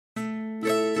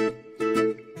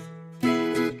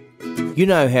You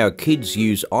know how kids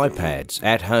use iPads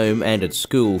at home and at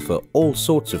school for all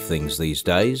sorts of things these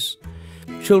days.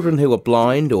 Children who are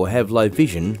blind or have low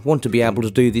vision want to be able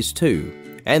to do this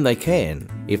too, and they can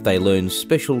if they learn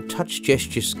special touch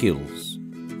gesture skills.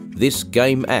 This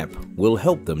game app will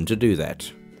help them to do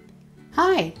that.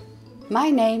 Hi,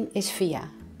 my name is Via.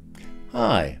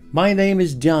 Hi, my name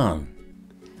is John.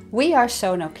 We are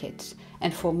SonoKids,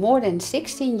 and for more than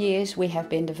 16 years we have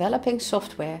been developing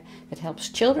software that helps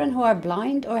children who are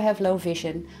blind or have low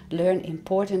vision learn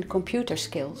important computer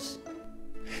skills.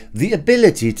 The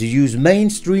ability to use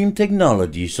mainstream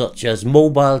technology such as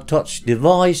mobile touch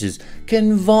devices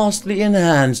can vastly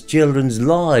enhance children's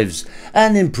lives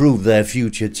and improve their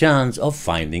future chance of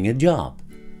finding a job.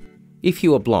 If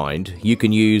you are blind, you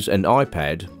can use an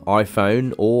iPad,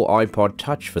 iPhone or iPod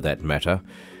Touch for that matter,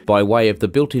 by way of the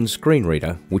built-in screen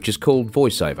reader, which is called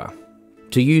VoiceOver.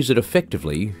 To use it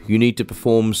effectively, you need to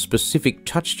perform specific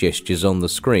touch gestures on the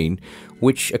screen,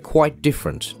 which are quite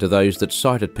different to those that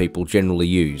sighted people generally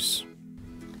use.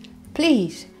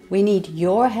 Please, we need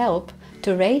your help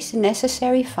to raise the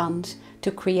necessary funds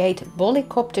to create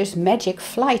Bollicopter's Magic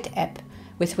Flight app,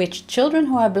 with which children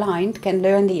who are blind can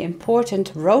learn the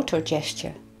important rotor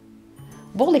gesture.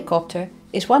 Bollicopter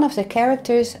is one of the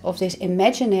characters of this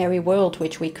imaginary world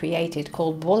which we created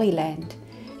called Bollyland.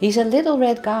 He's a little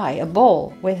red guy, a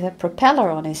ball, with a propeller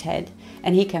on his head,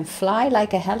 and he can fly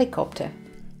like a helicopter.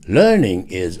 Learning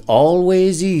is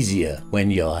always easier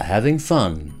when you're having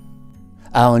fun.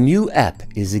 Our new app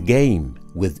is a game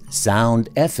with sound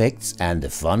effects and a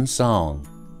fun song.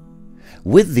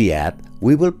 With the app,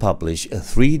 we will publish a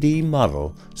 3D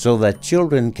model so that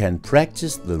children can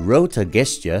practice the rotor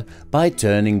gesture by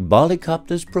turning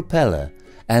Bollicopter's propeller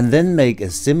and then make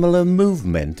a similar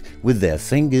movement with their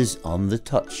fingers on the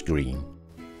touchscreen.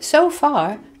 So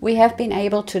far, we have been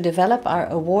able to develop our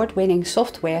award-winning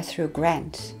software through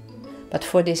grants. But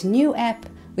for this new app,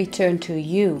 we turn to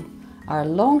you, our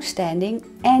long-standing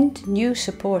and new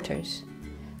supporters.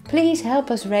 Please help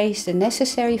us raise the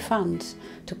necessary funds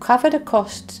to cover the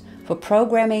costs for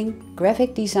programming,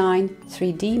 graphic design,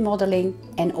 3D modeling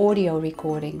and audio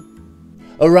recording.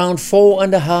 Around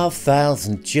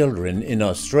 4,500 children in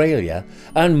Australia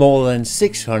and more than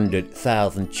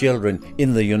 600,000 children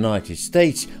in the United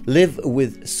States live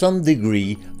with some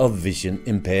degree of vision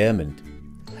impairment.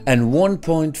 And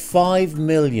 1.5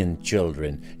 million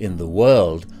children in the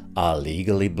world are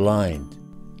legally blind.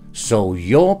 So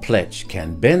your pledge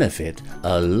can benefit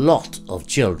a lot of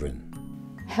children.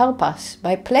 Help us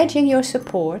by pledging your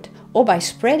support or by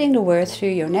spreading the word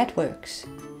through your networks.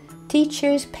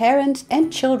 Teachers, parents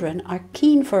and children are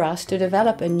keen for us to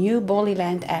develop a new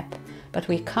Bollyland app, but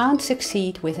we can't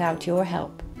succeed without your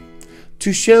help.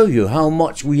 To show you how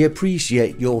much we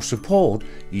appreciate your support,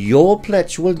 your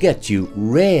pledge will get you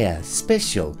rare,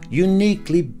 special,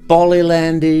 uniquely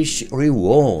Bollylandish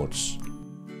rewards.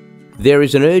 There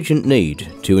is an urgent need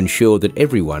to ensure that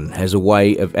everyone has a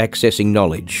way of accessing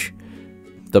knowledge.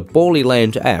 The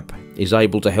Bollyland app is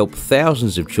able to help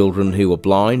thousands of children who are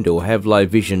blind or have low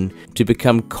vision to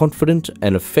become confident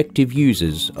and effective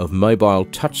users of mobile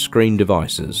touchscreen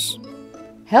devices.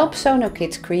 Help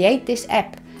SonoKids create this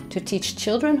app to teach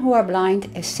children who are blind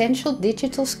essential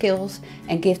digital skills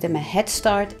and give them a head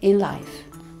start in life.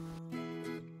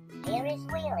 Here is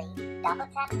Wheelie, double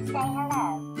tap to say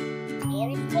hello. Here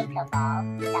is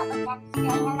Tinkerbell, double tap to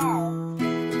say hello.